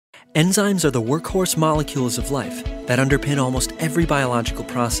Enzymes are the workhorse molecules of life that underpin almost every biological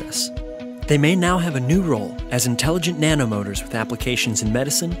process. They may now have a new role as intelligent nanomotors with applications in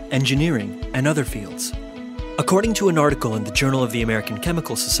medicine, engineering, and other fields. According to an article in the Journal of the American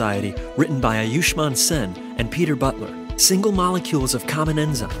Chemical Society written by Ayushman Sen and Peter Butler, single molecules of common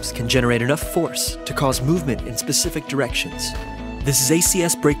enzymes can generate enough force to cause movement in specific directions. This is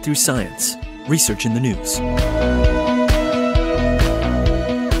ACS Breakthrough Science, research in the news.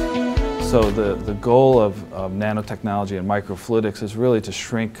 So the goal of nanotechnology and microfluidics is really to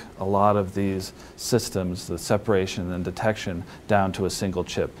shrink a lot of these systems, the separation and detection, down to a single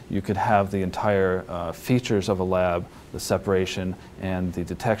chip. You could have the entire features of a lab, the separation and the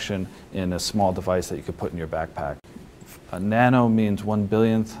detection, in a small device that you could put in your backpack. A nano means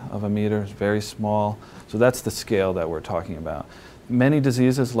 1/1000th of a meter, it's very small, so that's the scale that we're talking about. Many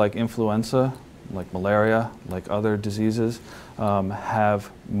diseases like influenza, like malaria, like other diseases, have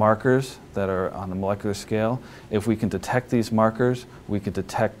markers that are on the molecular scale. If we can detect these markers, we can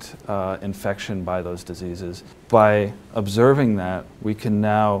detect infection by those diseases. By observing that, we can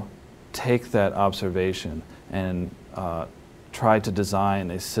now take that observation and try to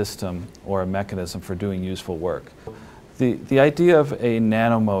design a system or a mechanism for doing useful work. The idea of a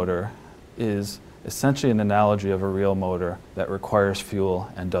nanomotor is essentially an analogy of a real motor that requires fuel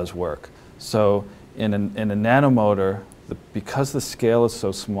and does work. So in a nanomotor, because the scale is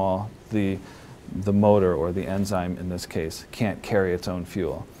so small, the motor, or the enzyme in this case, can't carry its own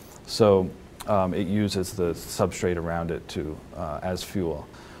fuel. So it uses the substrate around it as fuel.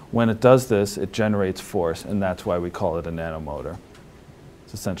 When it does this, it generates force, and that's why we call it a nanomotor.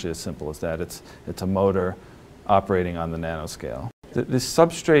 It's essentially as simple as that. It's a motor operating on the nanoscale. The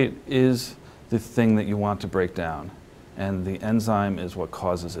substrate is the thing that you want to break down, and the enzyme is what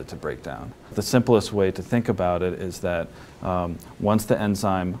causes it to break down. The simplest way to think about it is that once the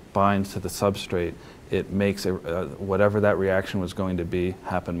enzyme binds to the substrate, it makes whatever that reaction was going to be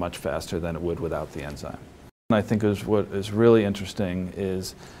happen much faster than it would without the enzyme. And I think what is really interesting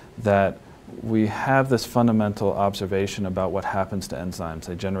is that we have this fundamental observation about what happens to enzymes.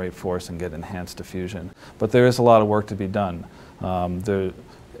 They generate force and get enhanced diffusion. But there is a lot of work to be done.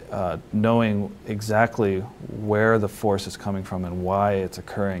 Knowing exactly where the force is coming from and why it's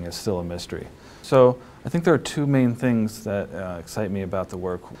occurring is still a mystery. So I think there are two main things that excite me about the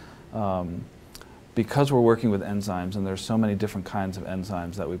work. Because we're working with enzymes, and there's so many different kinds of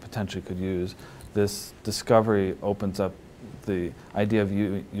enzymes that we potentially could use, this discovery opens up the idea of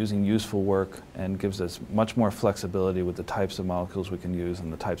using useful work and gives us much more flexibility with the types of molecules we can use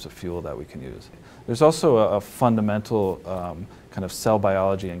and the types of fuel that we can use. There's also a fundamental kind of cell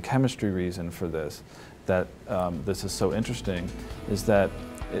biology and chemistry reason for this, that this is so interesting, is that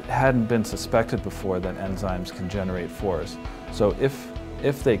it hadn't been suspected before that enzymes can generate force. So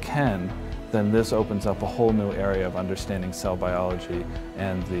if they can, then this opens up a whole new area of understanding cell biology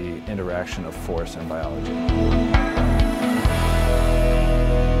and the interaction of force and biology.